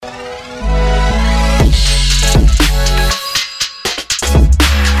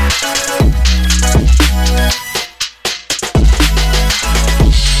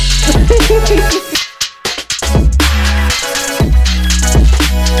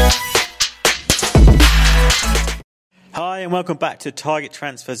Hi and welcome back to Target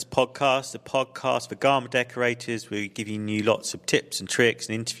Transfers Podcast, the podcast for garment decorators. We're giving you lots of tips and tricks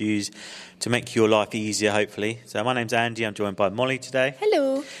and interviews to make your life easier, hopefully. So my name's Andy, I'm joined by Molly today.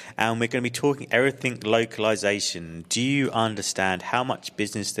 Hello. And we're going to be talking everything localization. Do you understand how much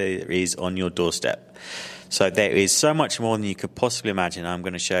business there is on your doorstep? So there is so much more than you could possibly imagine. I'm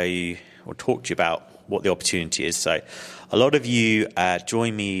going to show you or talk to you about what the opportunity is. So a lot of you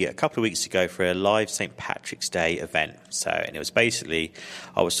joined me a couple of weeks ago for a live St. Patrick's Day event. And it was basically,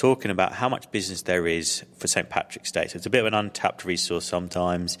 I was talking about how much business there is for St. Patrick's Day. So it's a bit of an untapped resource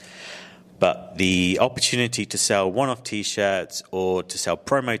sometimes, but the opportunity to sell one-off T-shirts or to sell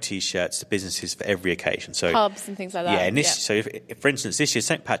promo T-shirts to businesses for every occasion. So pubs and things like that. Yeah, and so if, for instance, this year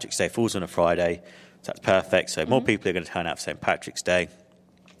St. Patrick's Day falls on a Friday, so that's perfect. So more people are going to turn out for St. Patrick's Day.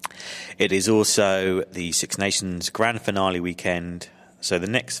 It is also the Six Nations Grand Finale weekend. So the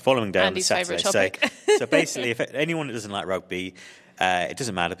next following day Andy's on the Saturday. favourite topic. So basically, if anyone that doesn't like rugby, it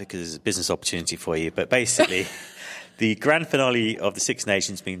doesn't matter because it's a business opportunity for you. But basically, the Grand Finale of the Six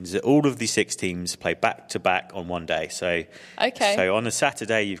Nations means that all of the six teams play back-to-back on one day. So on the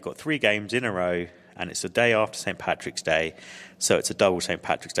Saturday, you've got 3 games in a row, and it's the day after St. Patrick's Day. So it's a double St.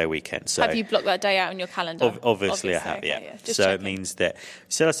 Patrick's Day weekend. So have you blocked that day out in your calendar? Obviously I have, yeah. Okay, So checking. It means that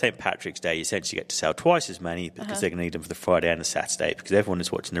instead of St. Patrick's Day, you essentially get to sell twice as many because they're going to need them for the Friday and the Saturday because everyone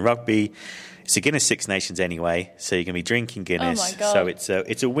is watching the rugby. It's a Guinness Six Nations anyway, so you're going to be drinking Guinness. Oh my God. So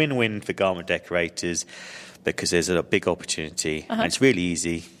it's a win-win for garment decorators because there's a big opportunity and it's really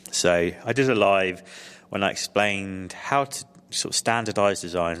easy. So I did a live when I explained how to sort of standardise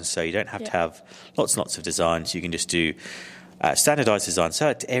designs so you don't have to have lots and lots of designs. You can just do standardised design, sell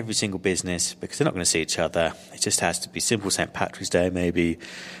it to every single business because they're not going to see each other. It just has to be simple St. Patrick's Day, maybe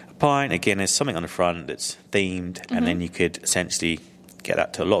a pint, a Guinness, something on the front that's themed, and then you could essentially get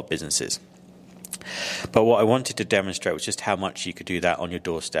that to a lot of businesses. But what I wanted to demonstrate was just how much you could do that on your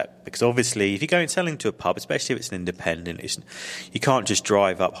doorstep. Because obviously, if you go and selling to a pub, especially if it's an independent, you can't just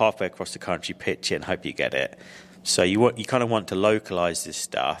drive up halfway across the country, pitch it, and hope you get it. So you kind of want to localise this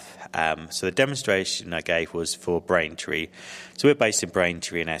stuff. So the demonstration I gave was for Braintree. So we're based in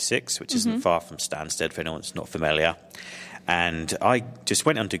Braintree in Essex, which isn't far from Stansted, for anyone that's not familiar. And I just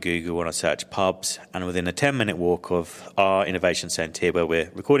went onto Google and I searched pubs, and within a 10-minute walk of our innovation centre here where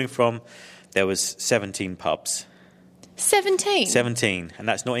we're recording from, there was 17 pubs. 17? 17, and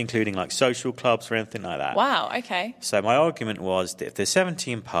that's not including like social clubs or anything like that. Wow, okay. So my argument was that if there's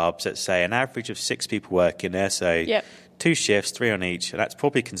 17 pubs, let's say an average of 6 people working there, so 2 shifts, 3 on each, and that's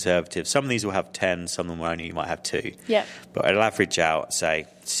probably conservative. Some of these will have 10, some of them only might have 2. Yeah. But it'll average out, say,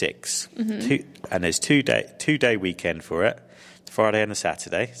 6. And there's 2-day weekend for it. Friday and a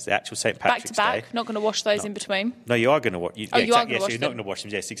Saturday. It's the actual St. Patrick's Day. Back to back, not going to wash those in between? No, you are going to wash. You are going to wash you're them. not going to wash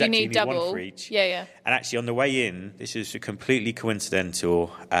them. Yes, exactly. You need double. One for each. Yeah. And actually, on the way in, this is completely coincidental.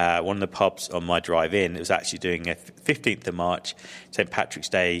 One of the pubs on my drive in, it was actually doing a 15th of March St. Patrick's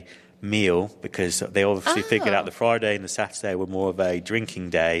Day meal because they obviously figured out the Friday and the Saturday were more of a drinking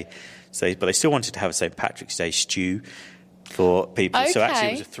day. But they still wanted to have a St. Patrick's Day stew for people. Okay. So actually,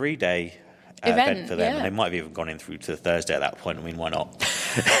 it was a 3-day event for them, yeah. and they might have even gone in through to the Thursday at that point. I mean, why not?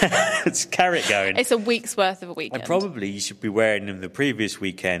 Let's carry it going. It's a week's worth of a weekend. And probably you should be wearing them the previous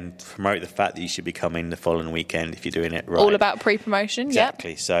weekend to promote the fact that you should be coming the following weekend if you're doing it right. All about pre-promotion,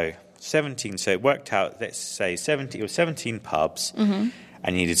 exactly. So 17. So it worked out. Let's say 17. It was 17 pubs, and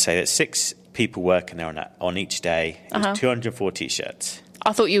you needed to say that 6 people working there on each day. It was 204 T-shirts.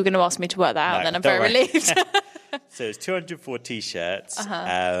 I thought you were going to ask me to work that out. Then I'm very relieved. So it's 204 T-shirts,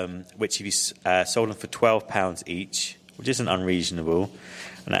 which if you sold them for £12 each, which isn't unreasonable,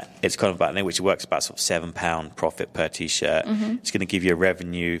 and it's kind of about which works about sort of £7 profit per T-shirt. It's going to give you a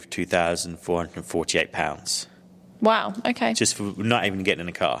revenue of £2,448. Wow. Okay. Just for not even getting in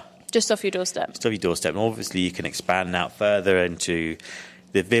a car. Just off your doorstep. Just off your doorstep, and obviously you can expand out further into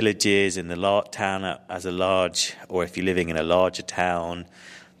the villages in the town as a large, or if you're living in a larger town,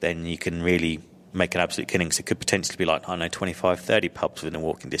 then you can really make an absolute killing. So it could potentially be like, 25, 30 pubs within a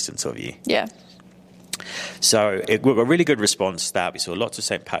walking distance of you. Yeah. So it got a really good response to that. We saw lots of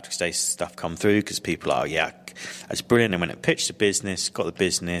St. Patrick's Day stuff come through because people are, that's brilliant. And when it pitched the business, got the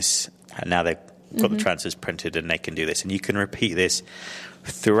business, and now they've got the transfers printed and they can do this. And you can repeat this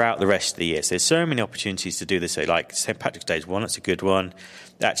throughout the rest of the year. So there's so many opportunities to do this. So like St. Patrick's Day is one, it's a good one.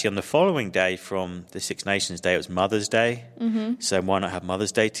 Actually, on the following day from the Six Nations Day, it was Mother's Day. So why not have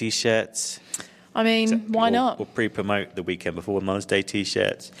Mother's Day T-shirts? I mean, why not? We'll pre-promote the weekend before Mother's Day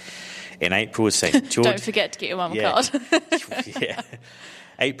T-shirts. In April is St. George. Don't forget to get your mum a card. Yeah.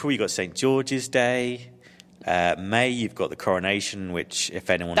 April, you got St. George's Day. May, you've got the coronation, which if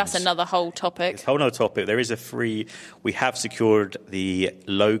anyone... That's another whole topic. It's a whole other topic. There is a free... We have secured the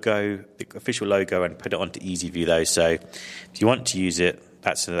logo, the official logo, and put it onto EasyView, though. So if you want to use it,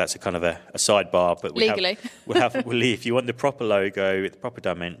 that's a kind of a sidebar. But legally. If you want the proper logo, with the proper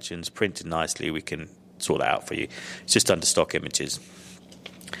dimensions, printed nicely, we can sort that out for you. It's just under stock images.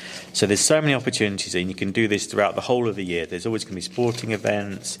 So there's so many opportunities, and you can do this throughout the whole of the year. There's always going to be sporting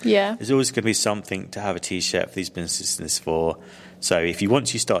events. Yeah. There's always going to be something to have a T-shirt for these businesses for. So if you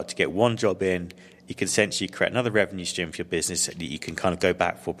once you start to get one job in, you can essentially create another revenue stream for your business that you can kind of go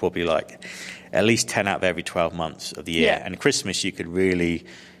back for probably like at least 10 out of every 12 months of the year. Yeah. And Christmas, you could really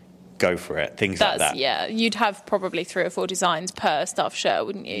go for it, things like that. Yeah, you'd have probably 3 or 4 designs per staff shirt,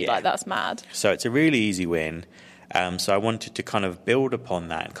 wouldn't you? Yeah. Like, that's mad. So it's a really easy win. So I wanted to kind of build upon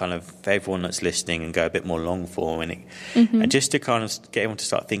that and kind of for everyone that's listening and go a bit more long form and just to kind of get everyone to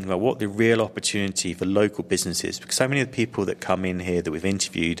start thinking about what the real opportunity for local businesses, because so many of the people that come in here that we've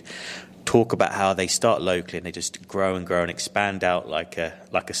interviewed talk about how they start locally and they just grow and expand out like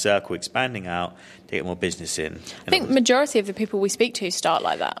a circle, expanding out to get more business in. I think majority of the people we speak to start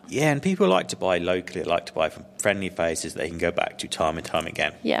like that. Yeah, and people like to buy locally, like to buy from friendly faces they can go back to time and time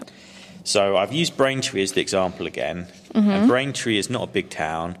again. Yeah. So I've used Braintree as the example again. And Braintree is not a big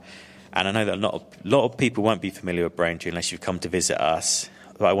town. And I know that a lot of people won't be familiar with Braintree unless you've come to visit us.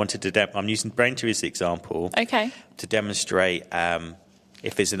 But I wanted to I'm using Braintree as the example to demonstrate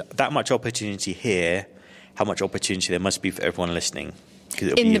if there's that much opportunity here, how much opportunity there must be for everyone listening.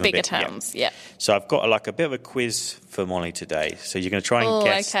 In the bigger towns, yeah. So I've got like a bit of a quiz for Molly today. So you're going to try and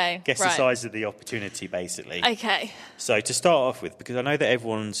guess the size of the opportunity, basically. Okay. So to start off with, because I know that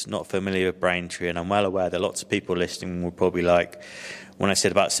everyone's not familiar with Braintree, and I'm well aware that lots of people listening will probably like, when I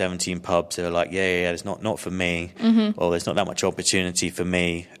said about 17 pubs, they're like, yeah, it's not for me, or there's not that much opportunity for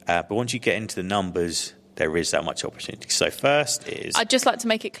me. But once you get into the numbers, there is that much opportunity. So first is... I'd just like to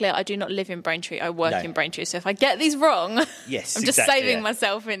make it clear, I do not live in Braintree, I work in Braintree. So if I get these wrong, yes, I'm just saving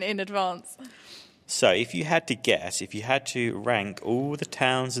myself in advance. So if you had to guess, if you had to rank all the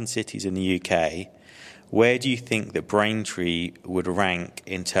towns and cities in the UK, where do you think that Braintree would rank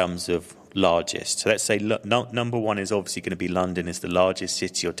in terms of largest? So let's say number 1 is obviously going to be London, is the largest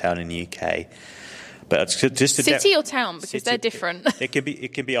city or town in the UK. But just city or town, because they're different. It can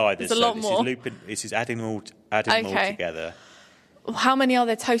be either. There's a lot more. This is adding them all together. How many are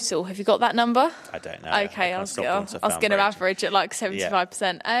there total? Have you got that number? I don't know. Okay, I was going to average at like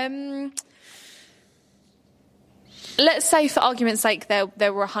 75%. Let's say, for argument's sake,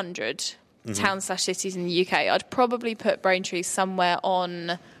 there were 100 towns/cities in the UK. I'd probably put Braintree somewhere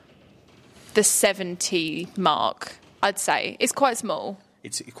on the 70 mark, I'd say. It's quite small.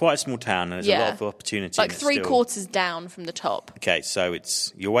 It's quite a small town, and there's a lot of opportunity. Like 3/4 down from the top. Okay, so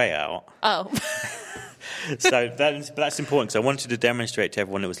you're way out. Oh. So that's important, because I wanted to demonstrate to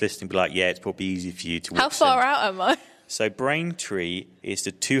everyone that was listening, be like, yeah, it's probably easy for you to walk. How far out am I? So Braintree is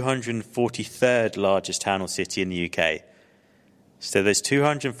the 243rd largest town or city in the UK. So there's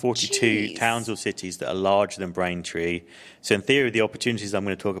 242 towns or cities that are larger than Braintree. So in theory, the opportunities I'm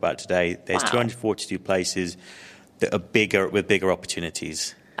going to talk about today, there's 242 places that are bigger, with bigger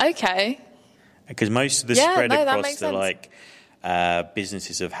opportunities. Okay. Because most of the spread across the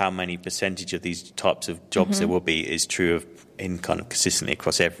businesses of how many percentage of these types of jobs there will be is true in kind of consistently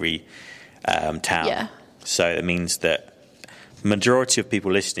across every town. Yeah. So it means that majority of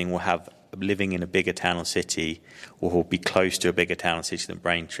people listening will have living in a bigger town or city, or will be close to a bigger town or city than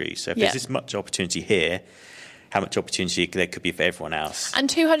Braintree. So if there's this much opportunity here, how much opportunity there could be for everyone else. And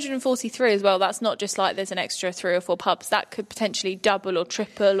 243 as well, that's not just like there's an extra 3 or 4 pubs. That could potentially double or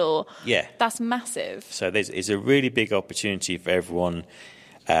triple or... Yeah. That's massive. So there's a really big opportunity for everyone.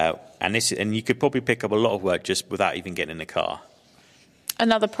 And you could probably pick up a lot of work just without even getting in the car.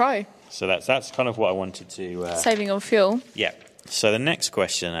 Another pro. So that's kind of what I wanted to... Saving on fuel. Yeah. So the next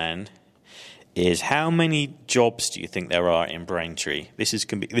question then is, how many jobs do you think there are in Braintree?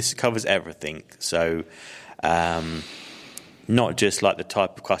 This covers everything. So... not just like the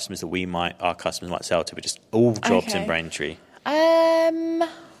type of customers that our customers might sell to, but just all jobs in Braintree. And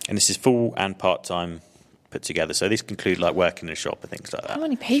this is full and part-time put together. So this can include like working in a shop and things like that. How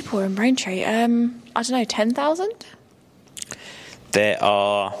many people are in Braintree? I don't know, 10,000? There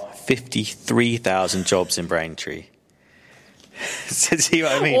are 53,000 jobs in Braintree. See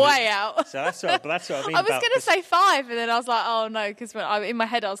what I mean? Way out. So that's what I mean. I was going to say 5, and then I was like, oh no, because in my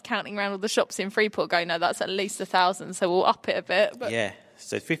head I was counting around all the shops in Freeport, going, no, that's at least 1,000, so we'll up it a bit. But yeah.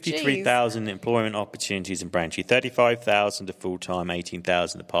 So 53,000 employment opportunities in Braintree, 35,000 are full-time,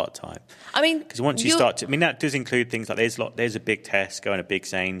 18,000 are part-time. I mean, because once you start to, that does include things like there's a big Tesco and a big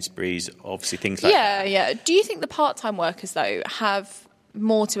Sainsbury's, obviously things like that. Yeah. Do you think the part-time workers, though, have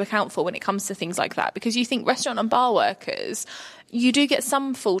more to account for when it comes to things like that? Because you think restaurant and bar workers, you do get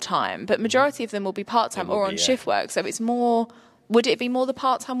some full-time, but majority of them will be part-time or on shift work. So it's more... Would it be more the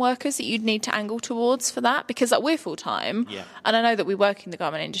part-time workers that you'd need to angle towards for that? Because we're full-time, and I know that we work in the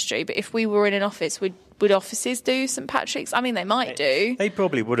garment industry, but if we were in an office, would offices do St Patrick's? I mean, they might do. They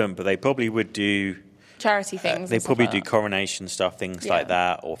probably wouldn't, but they probably would do... Charity things. They probably do coronation stuff, things like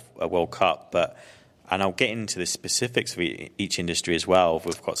that, or a World Cup, but... And I'll get into the specifics of each industry as well.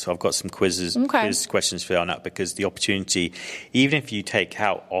 I've got some quiz questions for you on that, because the opportunity, even if you take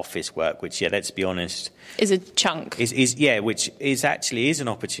out office work, which let's be honest, is a chunk, which is actually an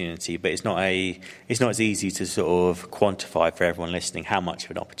opportunity, but it's not as easy to sort of quantify for everyone listening how much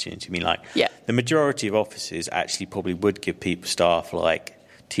of an opportunity. I mean, the majority of offices actually probably would give staff like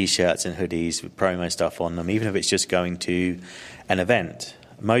T-shirts and hoodies with promo stuff on them, even if it's just going to an event.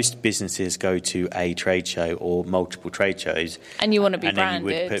 Most businesses go to a trade show or multiple trade shows. And you want to be branded. And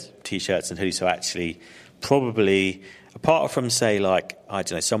then you would put T-shirts and hoodies. So actually, probably, apart from, say,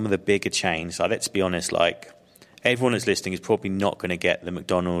 some of the bigger chains, let's be honest, everyone that's listening is probably not going to get the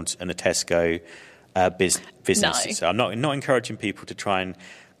McDonald's and the Tesco businesses. No. So I'm not encouraging people to try and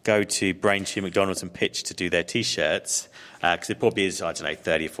go to Braintree, McDonald's and pitch to do their T-shirts, because there probably is,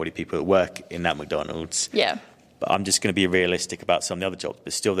 30 or 40 people that work in that McDonald's. Yeah. But I'm just going to be realistic about some of the other jobs,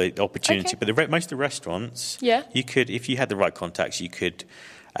 but still the opportunity. Okay. But most of the restaurants, you could, if you had the right contacts, you could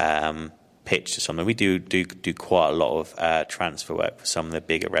pitch to something. We do quite a lot of transfer work for some of the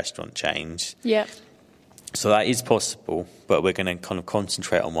bigger restaurant chains. Yeah. So that is possible, but we're going to kind of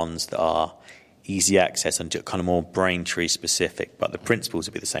concentrate on ones that are easy access and kind of more Braintree specific, but the principles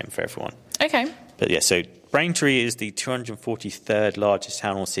will be the same for everyone. Okay. But so Braintree is the 243rd largest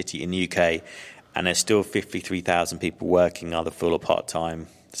town or city in the UK, and there's still 53,000 people working, either full or part-time.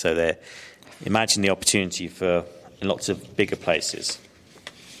 So imagine the opportunity for lots of bigger places.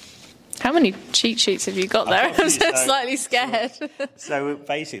 How many cheat sheets have you got there? I'm slightly scared. So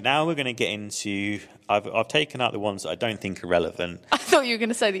basically, now we're going to get into... I've taken out the ones that I don't think are relevant. I thought you were going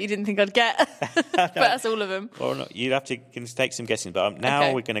to say that you didn't think I'd get. But that's all of them. Well, no, you'd have to take some guessing. But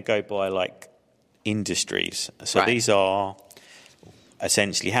now we're going to go by, industries. So these are...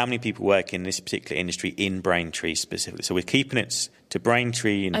 essentially how many people work in this particular industry in Braintree specifically. So we're keeping it to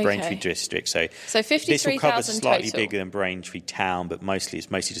Braintree and Braintree district. So 53,000 this will cover slightly total. Bigger than Braintree town, but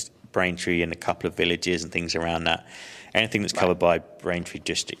it's mostly just Braintree and a couple of villages and things around that. Anything that's covered by Braintree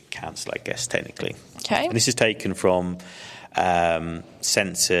District Council, I guess, technically. Okay. And this is taken from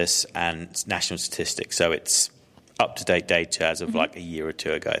census and national statistics, so it's up-to-date data as of a year or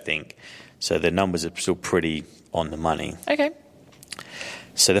two ago, I think. So the numbers are still pretty on the money. Okay.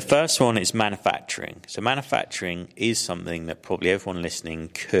 So the first one is manufacturing. So manufacturing is something that probably everyone listening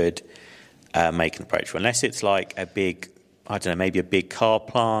could make an approach for, unless it's a big, maybe a big car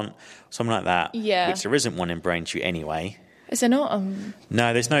plant, something like that. Yeah. Which there isn't one in Braintree anyway. Is there not?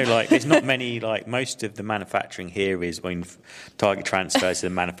 No, there's no there's not many most of the manufacturing here is when Target transfers to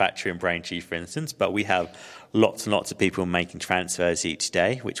the manufacturing in Braintree, for instance. But we have lots and lots of people making transfers each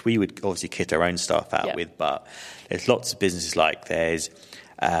day, which we would obviously kit our own staff out with. But there's lots of businesses there's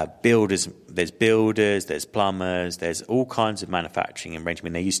builders, there's plumbers, there's all kinds of manufacturing in Braintree. I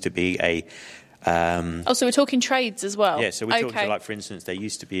mean, there used to be a... so we're talking trades as well? Yeah, so we're talking, for instance, there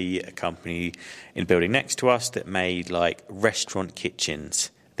used to be a company in a building next to us that made, restaurant kitchens,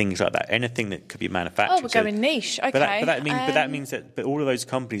 things like that. Anything that could be manufactured. Oh, we're going niche. Okay. But that means that all of those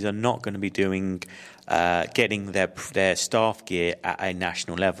companies are not going to be doing... getting their staff gear at a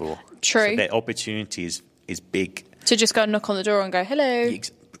national level. True. So their opportunity is big. To just go and knock on the door and go, hello.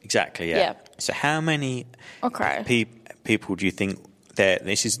 Exactly, yeah. So how many people do you think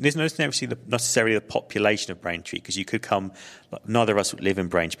this is not necessarily the population of Braintree, because you could come, neither of us live in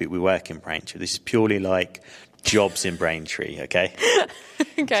Braintree, but we work in Braintree. This is purely jobs in Braintree, okay?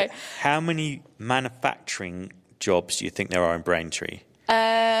 Okay. So how many manufacturing jobs do you think there are in Braintree?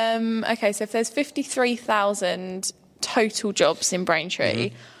 Okay, so if there's 53,000 total jobs in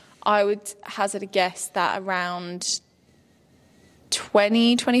Braintree, I would hazard a guess that around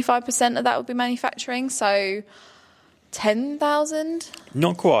 25% of that would be manufacturing, so 10,000?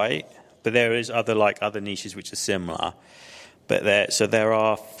 Not quite, but there is other niches which are similar. But there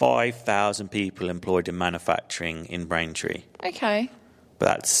are 5,000 people employed in manufacturing in Braintree. Okay. But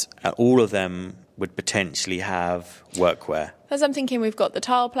that's all of them would potentially have workwear. As I'm thinking, we've got the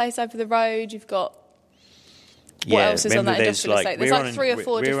tile place over the road, you've got What else is on remember that industrial estate? There's like 3 or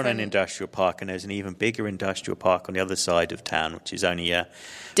 4 We're different... on an industrial park, and there's an even bigger industrial park on the other side of town, which is only a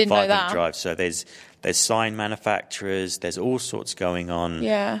Didn't know 5-minute that. drive. So there's sign manufacturers, there's all sorts going on.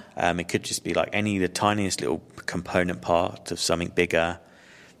 Yeah. It could just be like the tiniest little component part of something bigger.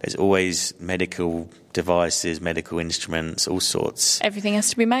 There's always medical devices, medical instruments, all sorts. Everything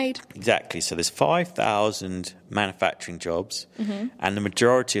has to be made. Exactly. So there's 5,000 manufacturing jobs, and the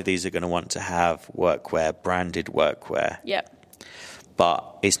majority of these are going to want to have workwear, branded workwear. Yep.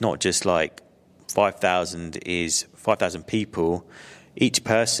 But it's not just like 5,000 people. Each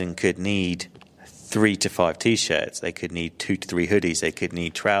person could need 3 to 5 T-shirts. They could need 2 to 3 hoodies. They could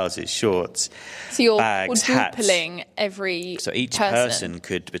need trousers, shorts, So you're bags, quadrupling hats. every So each person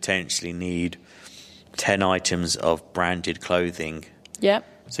could potentially need 10 items of branded clothing. Yep.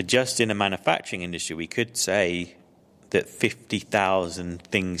 So just in the manufacturing industry, we could say that 50,000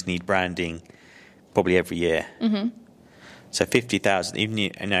 things need branding probably every year. Mm-hmm. So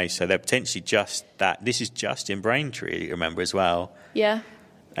 50,000, so they're potentially just that. This is just in Braintree, remember, as well. Yeah.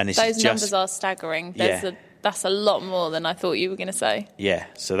 And this Those is numbers are staggering. That's a lot more than I thought you were going to say. Yeah.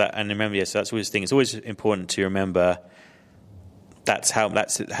 So remember, so that's always the thing. It's always important to remember and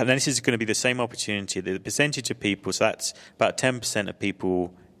this is going to be the same opportunity. The percentage of people, so that's about 10% of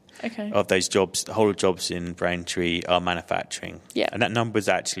people of those jobs, the whole of jobs in Braintree are manufacturing. Yeah. And that number is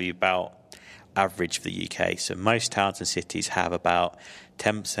actually about average for the UK. So most towns and cities have about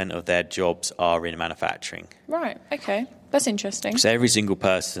 10% of their jobs are in manufacturing. Right, okay. That's interesting. So every single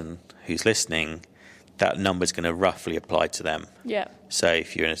person who's listening, that number's going to roughly apply to them. Yeah. So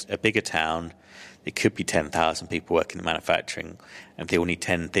if you're in a bigger town, it could be 10,000 people working in manufacturing, and they all need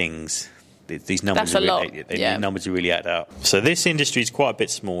 10 things. These numbers numbers really add up. So this industry is quite a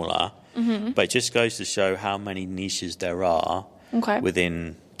bit smaller, but it just goes to show how many niches there are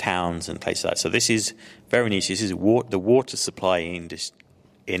within towns and places like that. So this is very niche. This is the water supply industry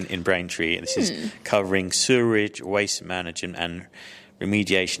in Braintree, and this is covering sewerage, waste management, and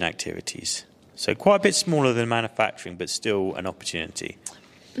remediation activities. So quite a bit smaller than manufacturing, but still an opportunity.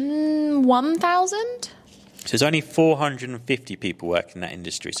 1,000? So there's only 450 people working in that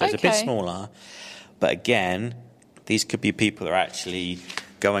industry, so it's a bit smaller. But again, these could be people that are actually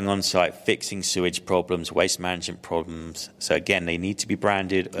going on site, fixing sewage problems, waste management problems. So again, they need to be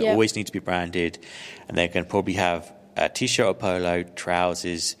branded, they always need to be branded, and they're going to probably have a T-shirt or polo,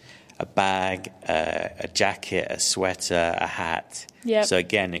 trousers, a bag, a jacket, a sweater, a hat. Yep. So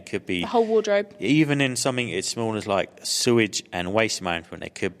again, it could be... a whole wardrobe. Even in something as small as like sewage and waste management,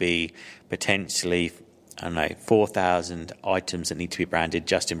 it could be potentially, 4,000 items that need to be branded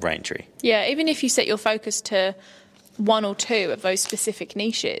just in Braintree. Yeah, even if you set your focus to 1 or 2 of those specific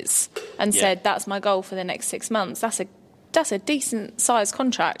niches and said, that's my goal for the next 6 months, that's a decent sized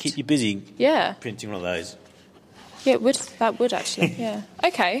contract. Keep you busy printing one of those. Yeah, that would actually, yeah.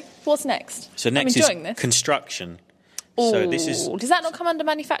 Okay, what's next? So next is construction. So this does that not come under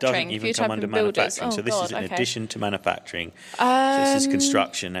manufacturing? Doesn't even come under manufacturing. So this is in addition to manufacturing. So this is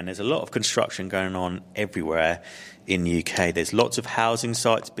construction, and there's a lot of construction going on everywhere in the UK. There's lots of housing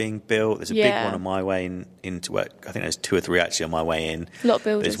sites being built. There's a big one on my way into work. I think there's 2 or 3 actually on my way in. A lot of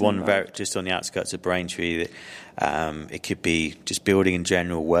builders. There's one just on the outskirts of Braintree. It could be just building in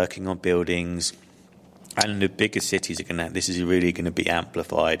general, working on buildings. And in the bigger cities, this is really going to be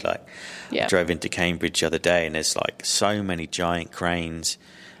amplified. Like, I drove into Cambridge the other day, and there's like so many giant cranes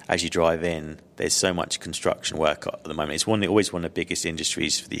as you drive in. There's so much construction work at the moment. It's always one of the biggest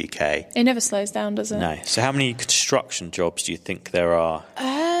industries for the UK. It never slows down, does it? No. So how many construction jobs do you think there are?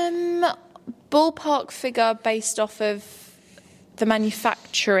 Ballpark figure based off of the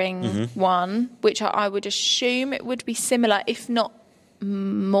manufacturing one, which I would assume it would be similar, if not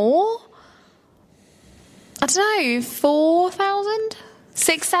more. I don't know, 4,000?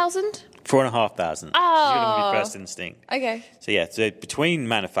 6,000? 4,500. Oh. You're going to be first instinct. Okay. So between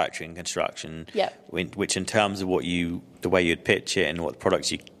manufacturing and construction, which in terms of the way you'd pitch it and what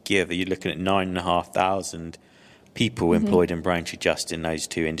products you give, you're looking at 9,500 people employed in Braintree just in those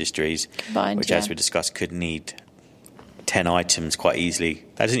 2 industries, combined, which, as we discussed, could need 10 items quite easily.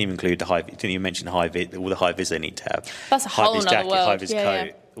 That doesn't even include you didn't even mention all the high-vis they need to have. That's a whole other jacket, world. high-vis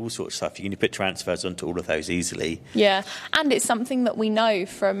coat. All sorts of stuff. You can put transfers onto all of those easily. Yeah, and it's something that we know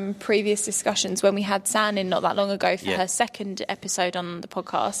from previous discussions when we had San in not that long ago for her second episode on the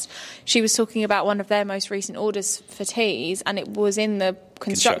podcast. She was talking about one of their most recent orders for teas, and it was in the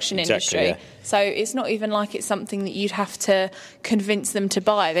construction industry. Exactly, So it's not even like it's something that you'd have to convince them to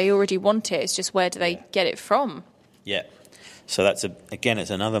buy. They already want it. It's just where do they get it from? Yeah. So it's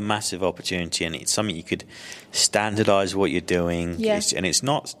another massive opportunity, and it's something you could standardise what you're doing. Yeah. And it's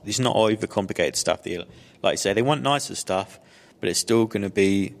not overcomplicated stuff that like I say, they want nicer stuff, but it's still going to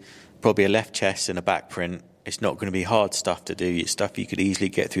be probably a left chest and a back print. It's not going to be hard stuff to do. It's stuff you could easily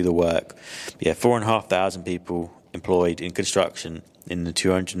get through the work. But yeah, 4,500 people employed in construction in the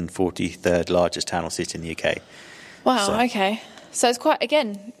 243rd largest town or city in the UK. Wow, okay. So it's quite,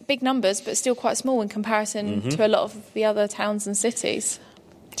 again, big numbers, but still quite small in comparison to a lot of the other towns and cities.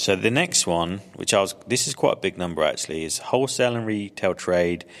 So the next one, this is quite a big number actually, is wholesale and retail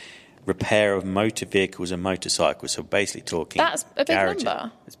trade, repair of motor vehicles and motorcycles. So basically talking... That's a big garage.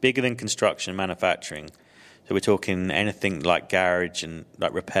 number. It's bigger than construction and manufacturing. So we're talking anything like garage and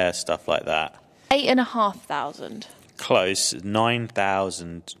like repair stuff like that. 8,500. Close,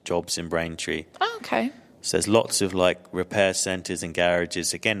 9,000 jobs in Braintree. Oh, okay. So there's lots of like repair centres and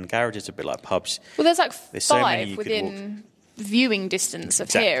garages. Again, garages are a bit like pubs. Well, there's like there's five within viewing distance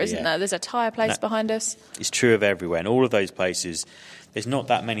of here, isn't there? There's a tyre place behind us. It's true of everywhere. And all of those places, there's not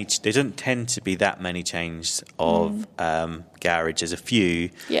that many, there doesn't tend to be that many chains of garage. There's a few.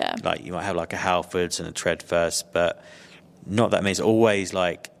 Yeah. Like you might have like a Halfords and a Treadfirst, but not that many. It's always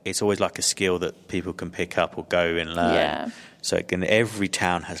like a skill that people can pick up or go and learn. Yeah. So again, every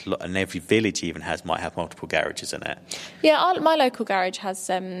town has, and every village even might have multiple garages in it. Yeah, my local garage has.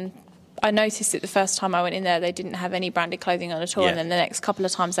 I noticed it the first time I went in there, they didn't have any branded clothing on at all. Yeah. And then the next couple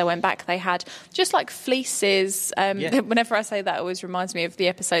of times I went back, they had just like fleeces. Whenever I say that, it always reminds me of the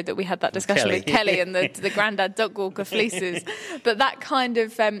episode that we had that discussion with Kelly and the granddad dog walker fleeces. But that kind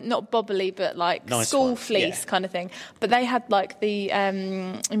of, not bobbly, but like nice school one. fleece kind of thing. But they had like the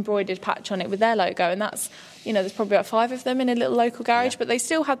embroidered patch on it with their logo. And that's, there's probably about 5 of them in a little local garage, but they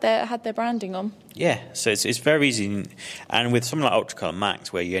still had their branding on. Yeah, so it's very easy. And with something like Ultracolour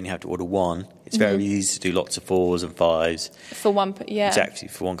Max, where you only have to order one, it's very easy to do lots of 4s and 5s. For one, yeah. Exactly,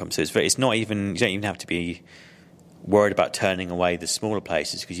 for one company. So it's not even, you don't even have to be worried about turning away the smaller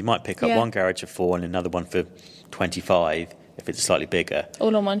places, because you might pick up one garage for 4 and another one for 25 if it's slightly bigger.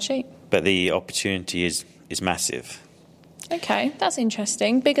 All on one sheet. But the opportunity is massive. Okay, that's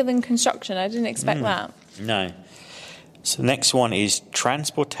interesting. Bigger than construction. I didn't expect that. No. So the next one is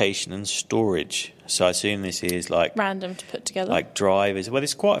transportation and storage. So I assume this is like... random to put together. Like drivers. Well,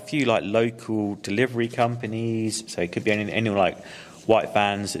 there's quite a few like local delivery companies. So it could be any like white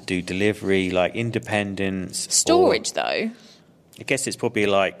vans that do delivery, like independents. Storage, though? I guess it's probably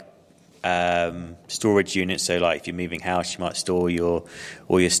like storage units. So like if you're moving house, you might store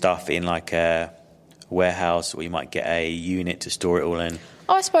all your stuff in like a warehouse, or you might get a unit to store it all in.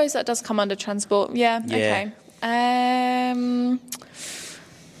 Oh, I suppose that does come under transport. Yeah. Okay.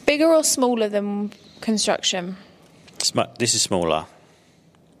 Bigger or smaller than construction? This is smaller.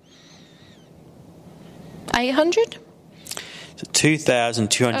 800? So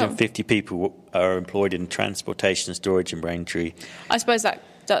 2,250 people are employed in transportation and storage in Braintree. I suppose that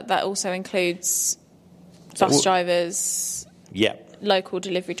also includes bus drivers. Yeah. Local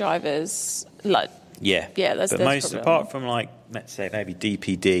delivery drivers. Yeah. There's most, apart from like, let's say maybe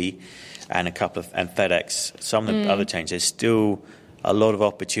DPD and and FedEx, some of the other chains, there's still a lot of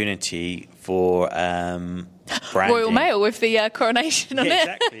opportunity for branding. Royal Mail with the coronation on it.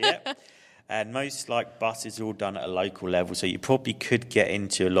 Exactly, yeah. And most like buses are all done at a local level, so you probably could get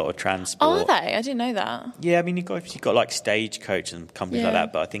into a lot of transport. Are they? I didn't know that. Yeah, I mean, you've got like Stagecoach and companies like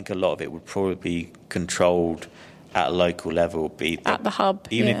that, but I think a lot of it would probably be controlled at a local level. At the hub,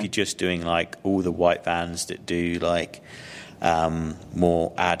 even if you're just doing like all the white vans that do like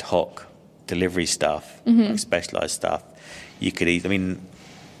more ad hoc delivery stuff, like specialised stuff, you could either,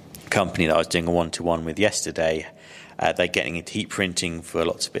 company that I was doing a one-to-one with yesterday, they're getting into heat printing for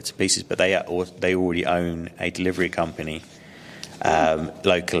lots of bits and pieces, but they already own a delivery company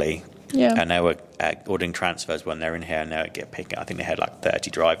locally. Yeah. And they were ordering transfers when they're in here, and they would get picked. I think they had like 30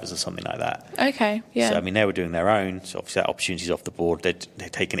 drivers or something like that. Okay, yeah. So, they were doing their own. So, obviously, that opportunity's off the board. They're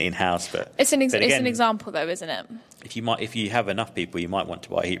taking it in-house. But it's an example, though, isn't it? If you have enough people, you might want to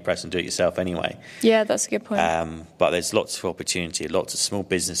buy a heat press and do it yourself anyway. Yeah, that's a good point. But there's lots of opportunity, lots of small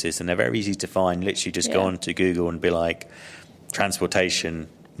businesses, and they're very easy to find. Literally just go onto Google and be like, transportation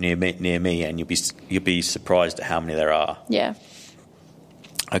near me, and you'll be surprised at how many there are. Yeah.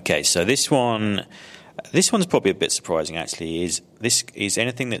 Okay, so this one's probably a bit surprising, actually. Is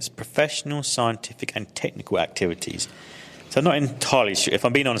anything that's professional, scientific, and technical activities. So I'm not entirely sure. If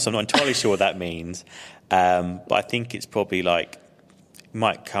I'm being honest, I'm not entirely sure what that means. But I think it's probably like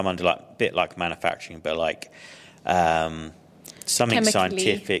might come under like a bit like manufacturing, but like something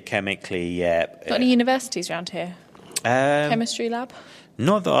scientific, chemically. Yeah. Got any universities around here? Chemistry lab.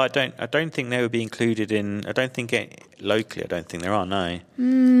 Not that I don't think they would be included in. I don't think locally. I don't think there are. No.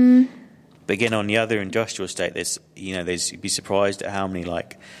 But again, on the other industrial estate, you'd be surprised at how many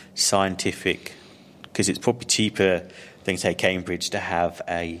like scientific because it's probably cheaper than, say, Cambridge to have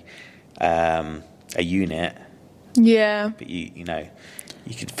a unit. Yeah. But you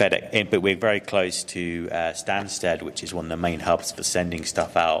could FedEx in, but we're very close to Stansted, which is one of the main hubs for sending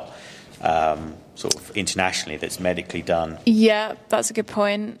stuff out sort of internationally that's medically done. Yeah, that's a good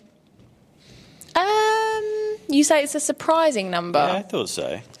point. You say it's a surprising number. Yeah, I thought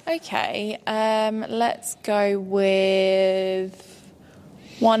so. Okay, let's go with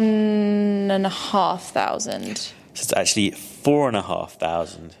 1,500. So it's actually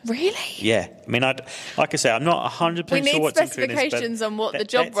 4,500. Really? Yeah. I mean, like I say, I'm not 100% We need sure what's included in this, specifications on what the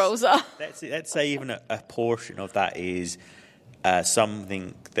job roles are. Let's say even a portion of that is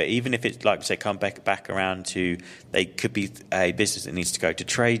something that, even if it's like, say, come back around to, they could be a business that needs to go to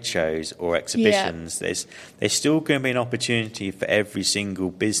trade shows or exhibitions. Yeah. There's still going to be an opportunity for every single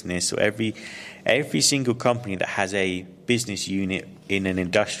business or every single company that has a business unit in an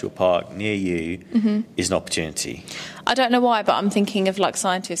industrial park near you is an opportunity. I don't know why, but I'm thinking of like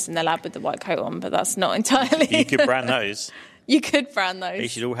scientists in their lab with the white coat on, but that's not entirely. You could brand those. You could brand those. They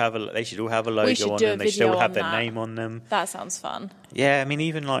should all have a logo on them. They should all have their name on them. That sounds fun. Yeah, I mean,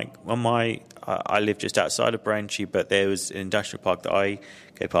 even like on I live just outside of Braintree, but there was an industrial park that I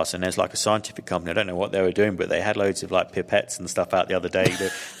go past, and there's like a scientific company. I don't know what they were doing, but they had loads of like pipettes and stuff out the other day.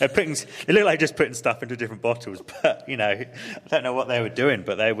 They're putting, it looked like just putting stuff into different bottles, but I don't know what they were doing,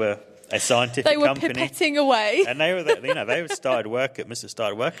 but they were a scientific company. They were pipetting away. And they were, must have started work at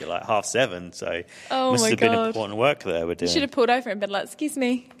like 7:30, so must have been important work that they were doing. You should have pulled over and been like, excuse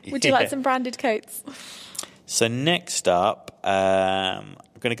me, would you like some branded coats? So next up, I'm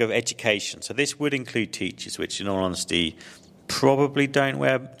going to go with education. So this would include teachers, which in all honesty probably aren't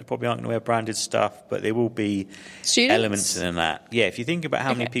going to wear branded stuff, but there will be elements in that. Yeah, if you think about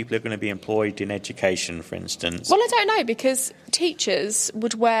how many people are going to be employed in education, for instance. Well, I don't know, because teachers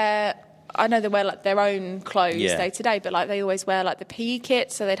would wear, I know they wear like their own clothes day to day, but like they always wear like the PE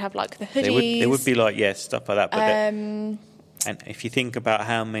kit, so they'd have like the hoodies. There would be like, stuff like that. But and if you think about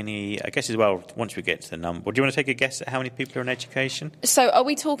how many, I guess as well, once we get to the number, do you want to take a guess at how many people are in education? So are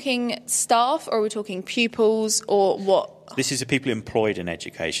we talking staff, or are we talking pupils, or what? This is the people employed in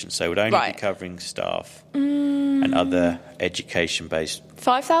education, so it would only be covering staff and other education-based.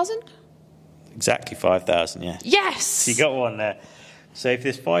 5,000? Exactly 5,000, yeah. Yes! So you got one there. So if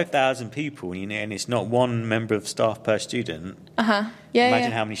there's 5,000 people, and it's not one member of staff per student,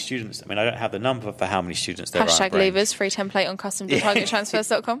 imagine how many students. I mean, I don't have the number for how many students there are. Hashtag levers, free template on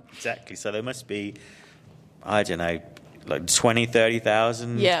custom.targettransfers.com. Exactly. So there must be, I don't know, like 20,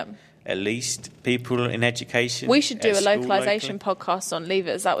 30,000 at least people in education. We should do a localisation podcast on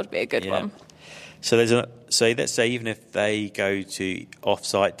levers. That would be a good one. So let's say even if they go to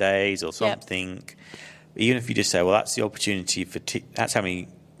off-site days or something, even if you just say, well, that's the opportunity for that's how many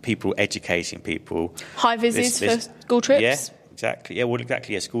people educating people. High vises for school trips. Yeah, exactly. Yeah, well,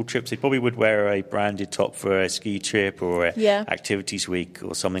 exactly. Yeah, school trips. They probably would wear a branded top for a ski trip or a activities week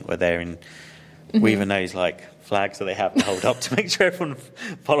or something where they're in. Even those like flags that they have to hold up to make sure everyone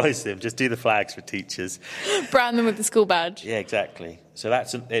follows them. Just do the flags for teachers. Brand them with the school badge. Yeah, exactly. So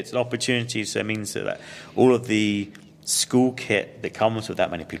it's an opportunity. So it means that all of the school kit that comes with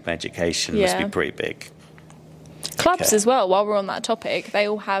that many people in education must be pretty big. Clubs as well, while we're on that topic, they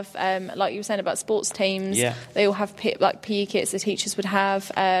all have, like you were saying about sports teams, they all have PE kits the teachers would have.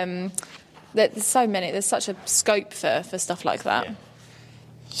 There's so many, there's such a scope for stuff like that. Yeah.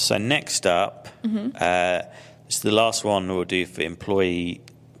 So next up, this is the last one we'll do for employee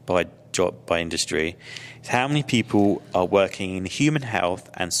by job, by industry, is how many people are working in human health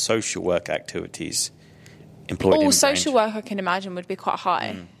and social work activities employed in social work I can imagine would be quite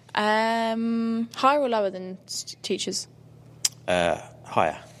high. Higher or lower than teachers?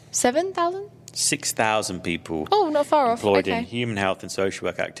 Higher. 7,000? 6,000 people. Oh, not far off. Employed in human health and social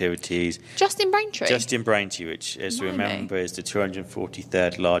work activities. Just in Braintree? Just in Braintree, which, as we remember, is the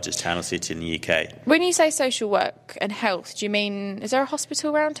 243rd largest town or city in the UK. When you say social work and health, do you mean, is there a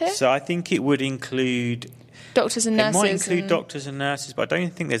hospital around here? So I think it would include doctors and nurses. It might include doctors and nurses, but I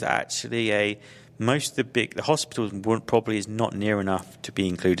don't think there's actually most of the hospitals probably is not near enough to be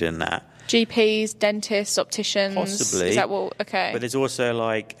included in that. GPs, dentists, opticians. Possibly. Is that what? Okay. But there's also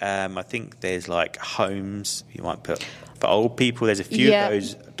I think there's homes you might put for old people. There's a few of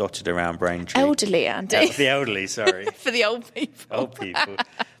those dotted around Braintree. Elderly, Andy. The elderly, sorry. For the old people. Old people.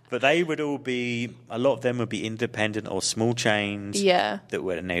 But they would all be, a lot of them would be independent or small chains. Yeah.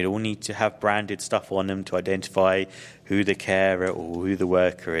 And they'd all need to have branded stuff on them to identify who the carer or who the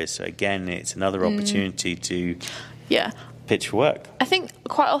worker is. So again, it's another opportunity to pitch for work. I think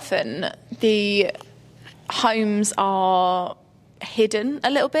quite often the homes are hidden a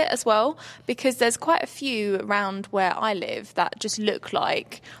little bit as well, because there's quite a few around where I live that just look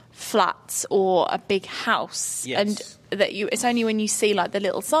like flats or a big house. Yes. And that it's only when you see like the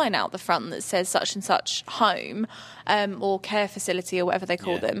little sign out the front that says such and such home or care facility or whatever they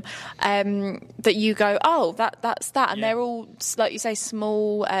call them, that you go, oh, that's that. And they're all, like you say,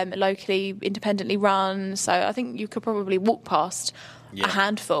 small, locally, independently run. So I think you could probably walk past a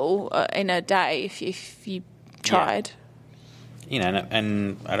handful in a day if you tried. You know,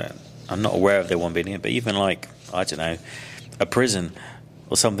 and I'm not aware of there one being here, but even like, I don't know, a prison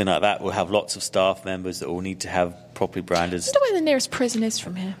or something like that will have lots of staff members that all need to have properly branded. I wonder where the nearest prison is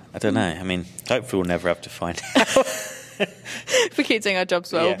from here. I don't know. I mean, hopefully we'll never have to find out. If we keep doing our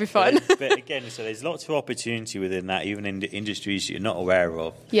jobs well, we'll be fine. But again, so there's lots of opportunity within that, even in the industries you're not aware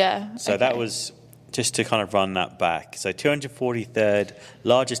of. Yeah. So that was just to kind of run that back. So 243rd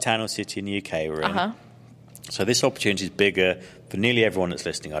largest town or city in the UK we're in. So this opportunity is bigger for nearly everyone that's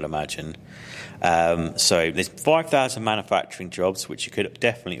listening, I'd imagine. So there's 5,000 manufacturing jobs, which you could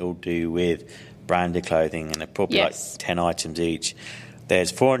definitely all do with branded clothing, and they're probably like 10 items each. There's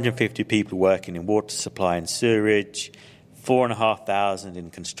 450 people working in water supply and sewerage, 4,500 in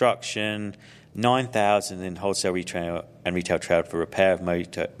construction, 9,000 in wholesale retail and retail trade for repair of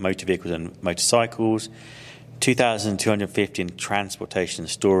motor vehicles and motorcycles, 2,250 in transportation and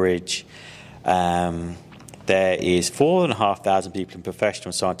storage. There is 4,500 people in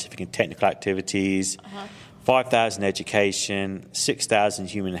professional, scientific and technical activities, 5,000 education, 6,000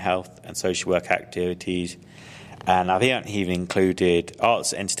 human health and social work activities, and I haven't even included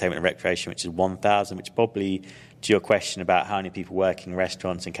arts, entertainment and recreation, which is 1,000, which probably, to your question about how many people work in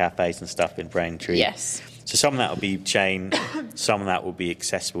restaurants and cafes and stuff in Braintree. Yes. So some of that will be chain, some of that will be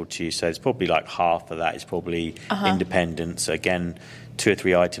accessible to you. So it's probably like half of that is probably independent. So again, 2 or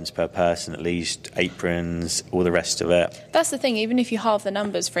 3 items per person at least, aprons, all the rest of it. That's the thing, even if you halve the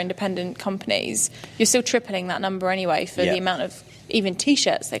numbers for independent companies, you're still tripling that number anyway for the amount of even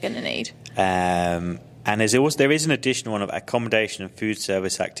T-shirts they're going to need. And there is an additional one of accommodation and food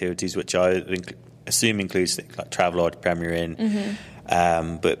service activities, which I assume includes like Travelodge, Premier Inn,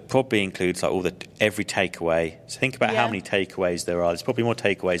 but probably includes like every takeaway. So think about how many takeaways there are. There's probably more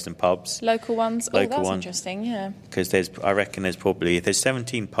takeaways than pubs. Local ones. That's interesting. Yeah. Because I reckon there's probably, if there's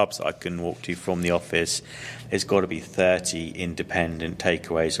 17 pubs that I can walk to from the office, there's got to be 30 independent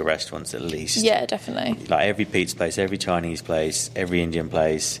takeaways or restaurants at least. Yeah, definitely. Like every pizza place, every Chinese place, every Indian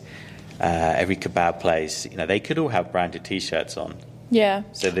place, every kebab place. You know, they could all have branded T-shirts on. Yeah.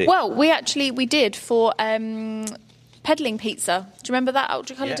 We did for peddling pizza. Do you remember that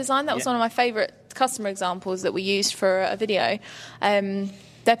ultra colour design? That was one of my favourite customer examples that we used for a video. Their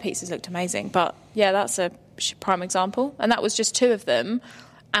pizzas looked amazing, but that's a prime example. And that was just 2 of them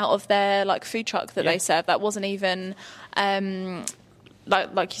out of their like food truck that they served. That wasn't even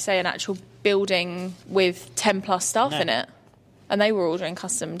like you say, an actual building with 10 plus staff in it. And they were ordering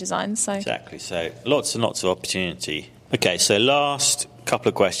custom designs. So exactly. So lots and lots of opportunity. Okay, so last couple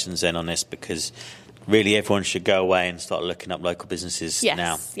of questions then on this, because really everyone should go away and start looking up local businesses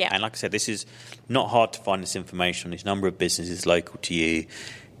now. Yeah. And like I said, this is not hard to find this information on this number of businesses local to you.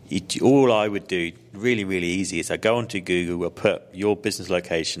 All I would do, really, really easy, is I go onto Google, we'll put your business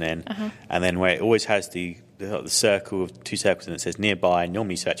location in, and then where it always has the circle of 2 circles and it says nearby, and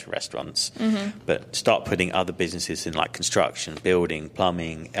normally search for restaurants, but start putting other businesses in like construction, building,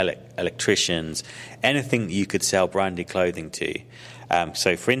 plumbing, electricians, anything that you could sell branded clothing to.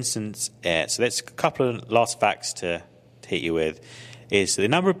 So for instance, so that's a couple of last facts to hit you with, is the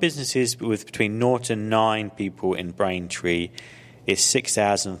number of businesses with between 0 and 9 people in Braintree is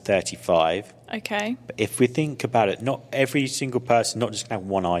 6,035. Okay. But if we think about it, not every single person, not just going to have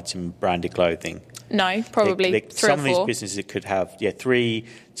one item branded clothing. No, probably 3 or 4. Some of these businesses could have 3.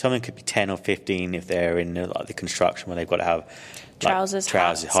 Some of them could be 10 or 15 if they're in the construction where they've got to have trousers,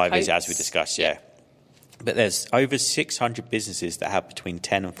 high vis, as we coats. discussed. Yeah. But there's over 600 businesses that have between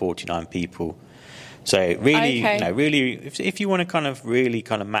 10 and 49 people. So really, really, if you want to kind of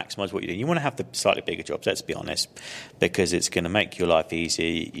maximise what you do, you want to have the slightly bigger jobs. Let's be honest, because it's going to make your life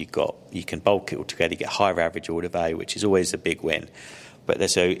easier. You can bulk it all together. You get higher average order value, which is always a big win. But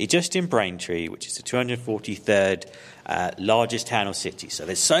just in Braintree, which is the 243rd largest town or city. So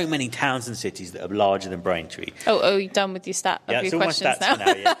there's so many towns and cities that are larger than Braintree. Oh, you're done with your your questions now?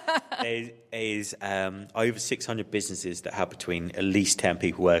 now. There is over 600 businesses that have between at least 10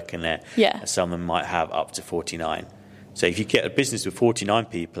 people working there. Yeah. And some of them might have up to 49. So if you get a business with 49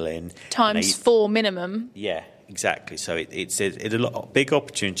 people in... Times 4 minimum. Yeah, exactly. So it's a big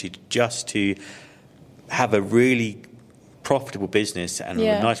opportunity just to have a really profitable business and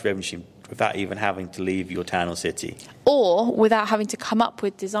a nice revenue stream without even having to leave your town or city. Or without having to come up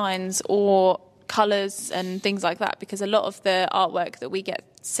with designs or colours and things like that, because a lot of the artwork that we get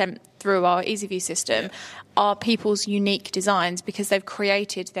sent through our EasyView system are people's unique designs because they've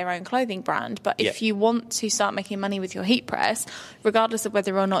created their own clothing brand. But if you want to start making money with your heat press, regardless of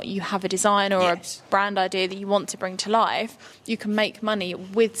whether or not you have a design or a brand idea that you want to bring to life, you can make money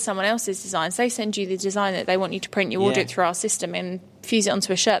with someone else's designs. They send you the design that they want you to print, you order it through our system and fuse it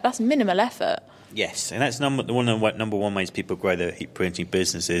onto a shirt. That's minimal effort. Yes, and that's number one ways people grow their heat printing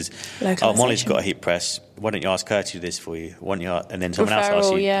businesses. Oh, Molly's got a heat press. Why don't you ask her to do this for you? Why don't you and then someone else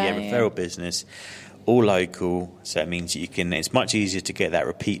asks you. Referral business, all local. So it means you can. It's much easier to get that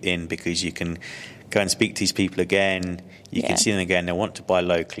repeat in because you can go and speak to these people again. You can see them again. They want to buy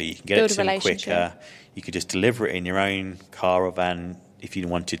locally. You can get it to them quicker. You could just deliver it in your own car or van if you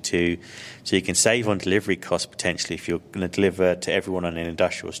wanted to. So you can save on delivery costs potentially if you're going to deliver to everyone on an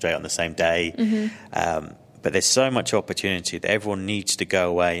industrial estate on the same day. But there's so much opportunity that everyone needs to go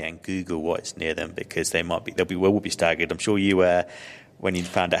away and Google what's near them because they will be staggered. I'm sure you were when you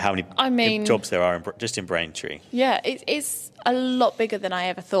found out how many jobs there are just in Braintree. Yeah, it's a lot bigger than I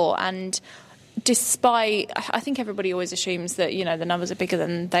ever thought. And despite, I think everybody always assumes that, the numbers are bigger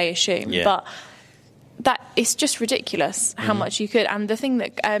than they assume. But that it's just ridiculous how much you could. And the thing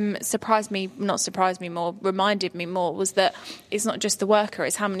that reminded me more was that it's not just the worker,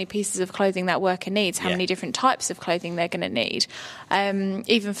 it's how many pieces of clothing that worker needs, how many different types of clothing they're going to need.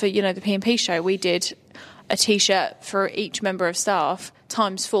 Even for the P&P show, we did a t-shirt for each member of staff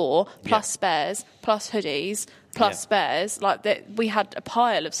times 4 plus spares plus hoodies plus spares. Like that, we had a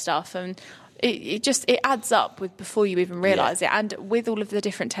pile of stuff, and it adds up with before you even realise it. And with all of the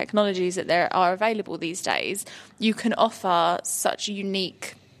different technologies that there are available these days, you can offer such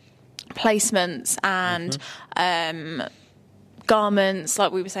unique placements and garments,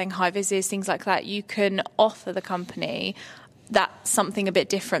 like we were saying, high vises, things like that. You can offer the company that something a bit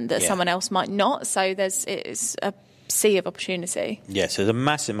different that someone else might not. So it's a sea of opportunity. Yeah, so there's a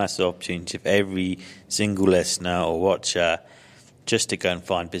massive, massive opportunity for every single listener or watcher just to go and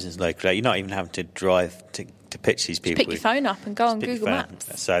find business locally. You're not even having to drive to pitch these people. Just pick your phone up and go on Google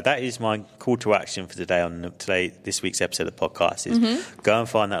Maps. So that is my call to action for today this week's episode of the podcast is go and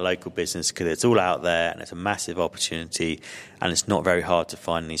find that local business because it's all out there and it's a massive opportunity and it's not very hard to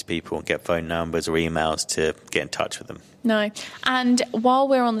find these people and get phone numbers or emails to get in touch with them. No. And while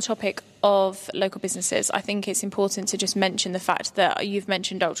we're on the topic of local businesses, I think it's important to just mention the fact that you've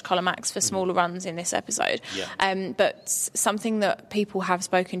mentioned Ultra Colour Max for smaller runs in this episode. But something that people have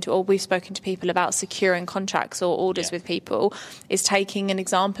spoken to, or we've spoken to people about securing contracts or orders with people, is taking an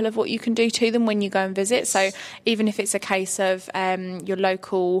example of what you can do to them when you go and visit. So even if it's a case of your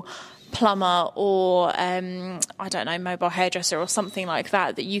local plumber or mobile hairdresser or something like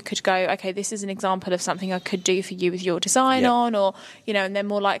that you could go, okay, this is an example of something I could do for you with your design on, or and they're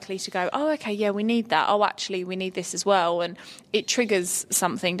more likely to go, oh, okay, yeah, we need that, oh, actually we need this as well, and it triggers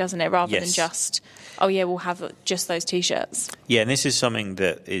something, doesn't it, rather than just, oh yeah, we'll have just those t-shirts. And this is something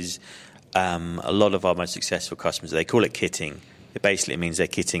that is a lot of our most successful customers, they call it kitting. It basically means they're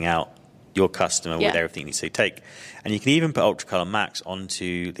kitting out your customer with everything you take. And you can even put Ultra Colour Max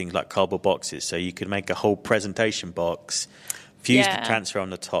onto things like cardboard boxes. So you could make a whole presentation box, fuse the transfer on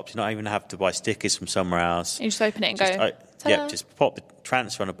the top. You don't even have to buy stickers from somewhere else. You just open it and go, just pop the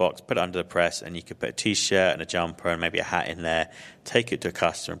transfer on a box, put it under the press, and you could put a T-shirt and a jumper and maybe a hat in there, take it to a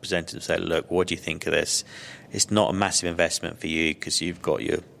customer and present it and say, look, what do you think of this? It's not a massive investment for you because you've got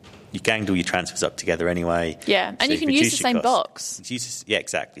you ganged all your transfers up together anyway. Yeah, and you can use the same box.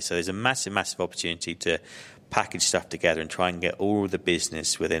 Exactly. So there's a massive, massive opportunity to package stuff together and try and get all of the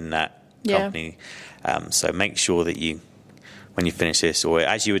business within that company. So make sure that when you finish this, or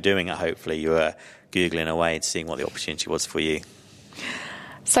as you were doing it, hopefully you were Googling away and seeing what the opportunity was for you.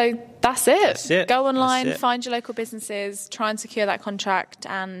 So that's it. Go online, find your local businesses, try and secure that contract,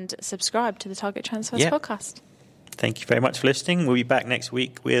 and subscribe to the Target Transfers podcast. Thank you very much for listening. We'll be back next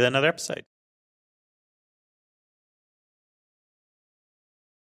week with another episode.